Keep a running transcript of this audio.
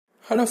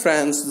Hello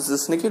friends, this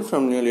is Nikhil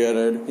from Newly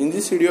Added. In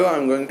this video, I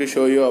am going to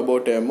show you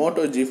about a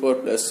Moto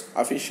G4 Plus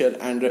official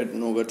Android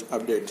Nougat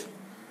update.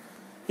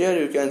 Here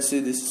you can see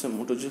this is a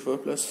Moto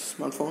G4 Plus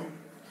smartphone.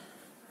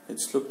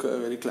 It's look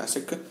very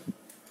classic.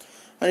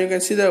 And you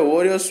can see the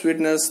Oreo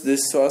sweetness.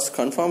 This was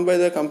confirmed by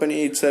the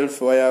company itself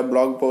via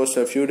blog post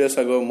a few days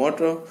ago.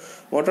 Moto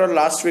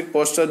last week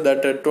posted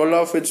that 12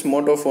 of its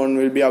Moto phone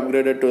will be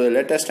upgraded to the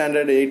latest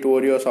Android 8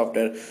 Oreo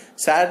software.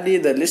 Sadly,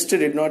 the list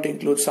did not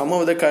include some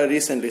of the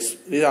recently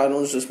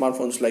announced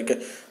smartphones like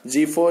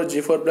G4,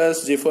 G4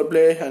 Plus, G4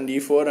 Play, and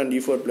E4 and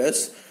E4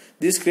 Plus.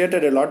 This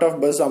created a lot of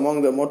buzz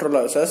among the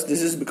Motorola users.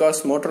 This is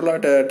because Motorola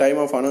at the time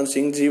of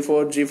announcing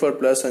G4, G4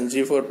 Plus and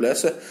G4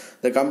 Plus,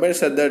 the company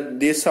said that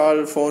these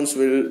all phones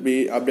will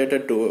be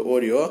updated to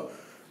Oreo.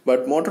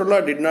 But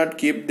Motorola did not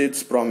keep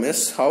its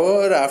promise.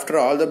 However, after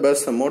all the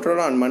buzz,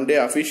 Motorola on Monday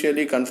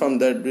officially confirmed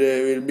that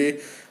they will be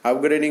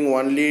upgrading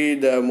only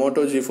the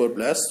Moto G4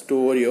 Plus to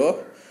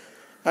Oreo.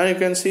 And you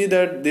can see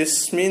that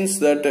this means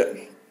that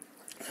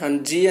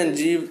and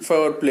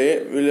G4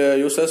 Play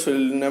users will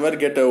never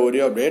get a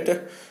Oreo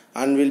update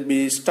and will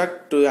be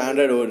stuck to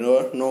Android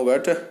Oreo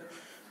Nougat.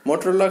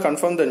 Motorola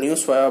confirmed the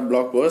news via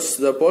blog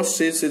post. The post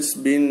says it's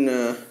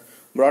been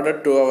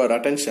brought to our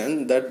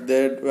attention that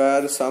there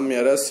were some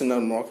errors in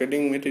our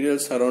marketing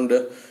materials around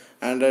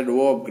Android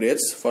O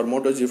upgrades for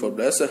Moto G4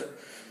 Plus.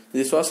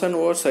 This was an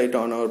oversight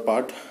on our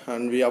part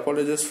and we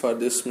apologize for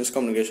this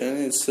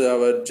miscommunication. It's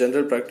our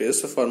general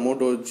practice for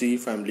Moto G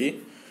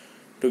family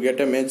to get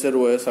a major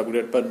OS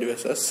upgrade per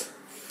devices.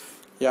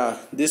 Yeah,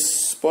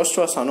 this post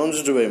was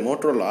announced by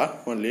Motorola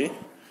only. You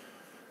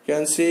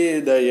can see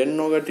the N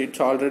Nougat, it's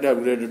already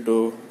upgraded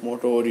to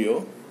Moto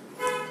Oreo. You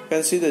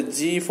can see the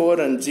G4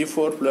 and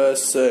G4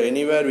 Plus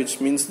anywhere, which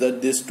means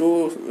that these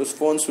two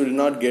phones will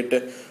not get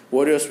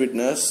Oreo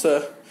sweetness.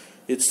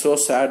 It's so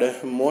sad.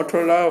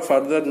 Motorola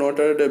further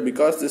noted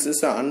because this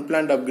is an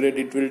unplanned upgrade,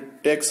 it will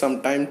take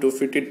some time to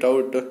fit it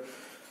out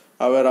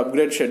our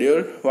upgrade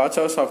schedule. Watch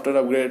our software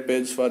upgrade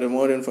page for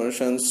more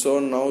information. So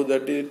now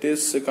that it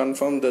is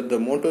confirmed that the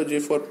Moto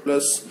G4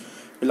 Plus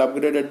will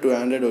upgrade it to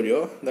Android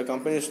Oreo, the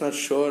company is not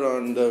sure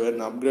on when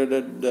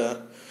upgraded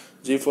the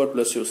G4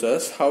 Plus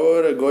users.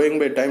 However, going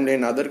by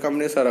timeline, other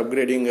companies are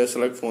upgrading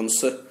select phones.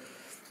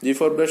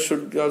 G4 Plus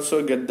should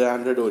also get the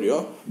Android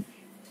Oreo.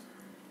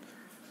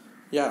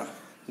 Yeah,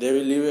 they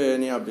will leave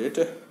any update.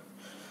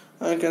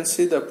 You can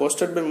see the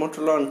posted by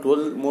Motorola on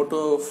 12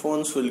 Moto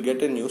phones will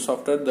get a new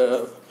software.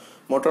 The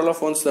Motorola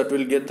phones that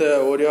will get the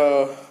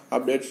Oreo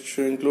update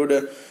should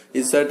include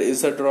Z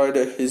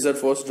Droid, Z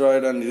Force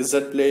Droid, and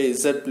Z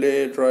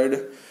Play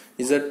Droid,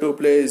 Z2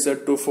 Play,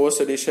 Z2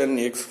 Force Edition,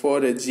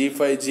 X4, G5,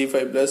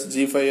 G5 Plus,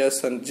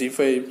 G5S, and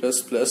G5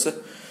 Plus Plus.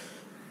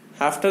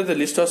 After the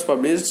list was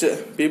published,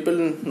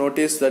 people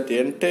noticed that the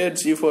entire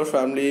G4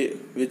 family,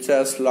 which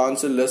has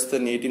launched less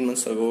than 18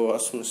 months ago,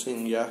 was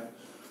missing. Yeah,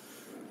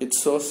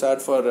 it's so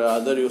sad for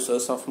other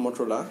users of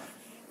Motorola.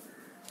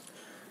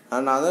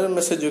 Another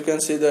message, you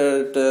can see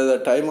that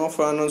the time of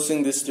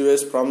announcing this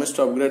device promised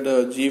to upgrade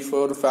the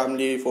G4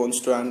 family phones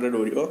to Android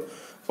Oreo.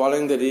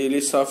 Following the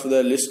release of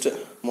the list,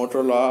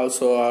 Motorola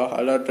also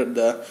alerted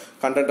the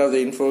content of the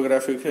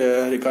infographic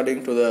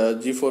regarding to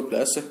the G4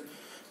 Plus,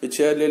 which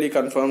earlier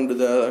confirmed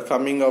the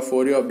coming of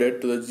Oreo update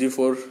to the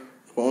G4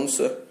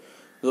 phones.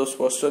 Those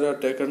posters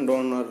are taken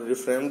down or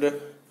reframed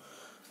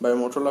by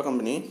Motorola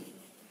company.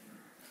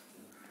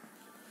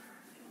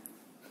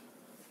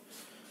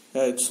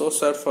 Yeah, it's so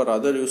sad for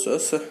other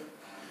users.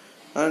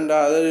 And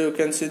you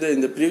can see that in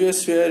the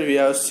previous year we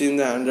have seen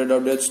the Android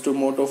updates to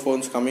Moto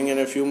phones coming in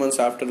a few months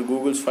after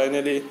Google's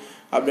finally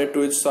update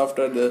to its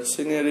software. The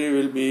scenario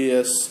will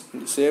be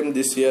same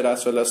this year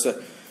as well as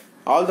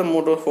all the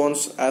Moto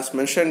phones as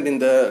mentioned in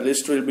the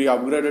list will be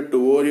upgraded to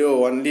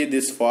Oreo only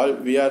this fall.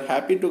 We are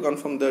happy to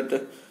confirm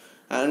that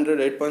Android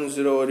 8.0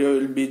 Oreo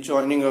will be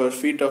joining our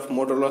fleet of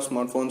Motorola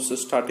smartphones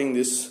starting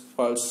this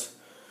fall.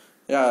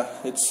 Yeah,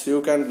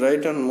 you can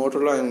write on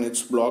Motorola in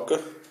its blog,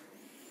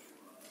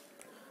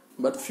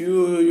 but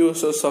few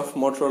users of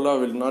Motorola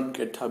will not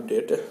get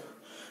updated.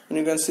 And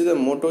you can see the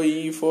Moto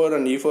E4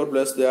 and E4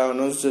 Plus, they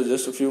announced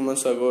just a few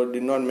months ago,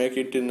 did not make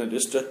it in the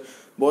list.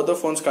 Both the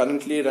phones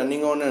currently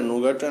running on a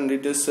Nougat and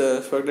it is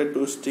expected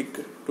to stick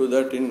to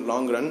that in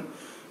long run.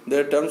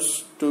 There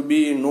turns to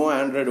be no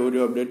Android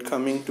Oreo update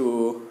coming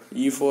to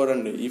E4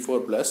 and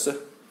E4 Plus.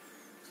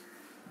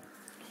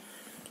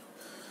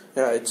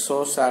 Yeah, it's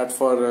so sad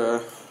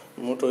for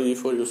Moto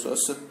E4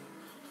 users.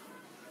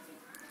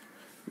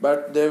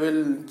 But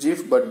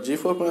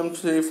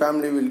G4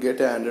 family will get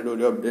an Android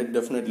Oreo update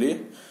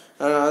definitely.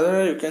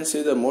 And you can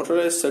see the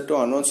Motorola is set to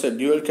announce a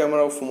dual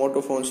camera of Moto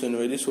phones in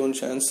very soon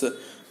chance,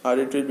 or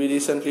it will be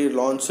recently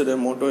launched a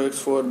Moto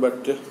X4,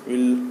 but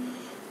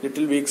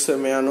little weeks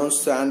may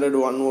announce the Android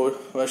One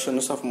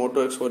versions of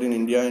Moto X4 in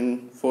India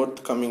in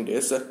forthcoming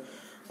days.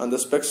 And the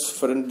specs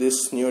for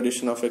this new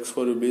edition of X4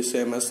 will be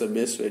same as the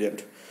base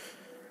variant.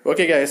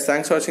 Okay guys,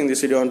 thanks for watching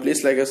this video and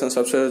please like us and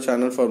subscribe to the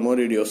channel for more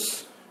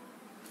videos.